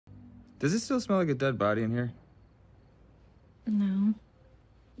Does it still smell like a dead body in here? No.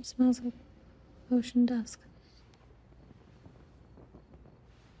 It smells like ocean dusk.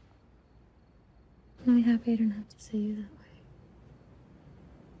 I'm really happy I don't have to see you that way.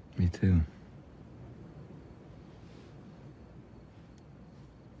 Me too.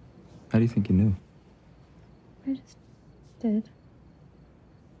 How do you think you knew? I just did.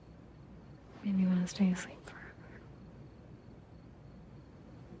 Made me want to stay asleep forever.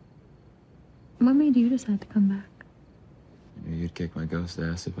 What made you decide to come back? I knew you'd kick my ghost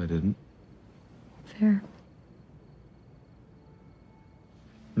ass if I didn't. Fair.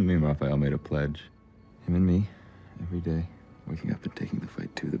 Me and Raphael made a pledge. Him and me, every day, waking up and taking the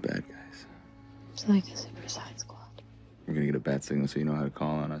fight to the bad guys. It's like a Suicide Squad. We're gonna get a bat signal so you know how to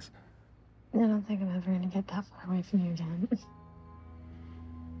call on us. I don't think I'm ever gonna get that far away from you again.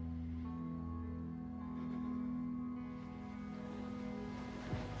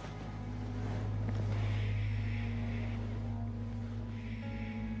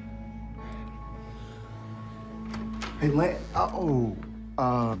 Hey,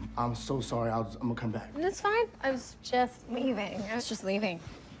 I'm so sorry. I'm gonna come back. That's fine. I was just leaving. I was just leaving.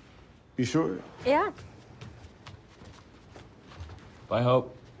 You sure? Yeah. Bye,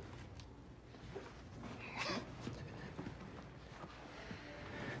 Hope.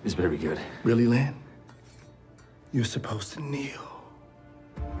 This better be good. Really, Lan? You're supposed to kneel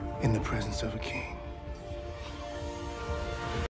in the presence of a king.